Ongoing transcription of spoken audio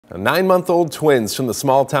9-month-old twins from the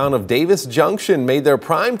small town of Davis Junction made their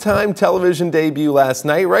primetime television debut last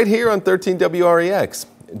night right here on 13 WREX.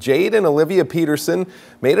 Jade and Olivia Peterson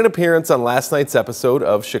made an appearance on last night's episode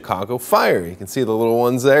of Chicago Fire. You can see the little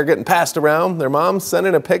ones there getting passed around. Their mom sent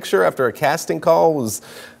in a picture after a casting call was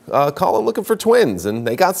calling looking for twins, and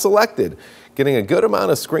they got selected, getting a good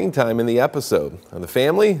amount of screen time in the episode. And the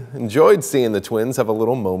family enjoyed seeing the twins have a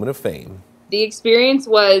little moment of fame. The experience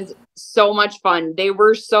was so much fun. They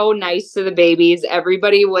were so nice to the babies.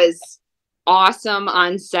 Everybody was awesome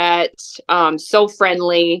on set, so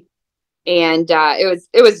friendly, and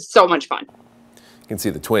it was so much fun. You can see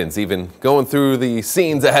the twins even going through the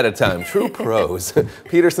scenes ahead of time. True pros.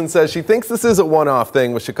 Peterson says she thinks this is a one-off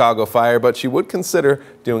thing with Chicago Fire, but she would consider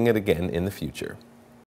doing it again in the future.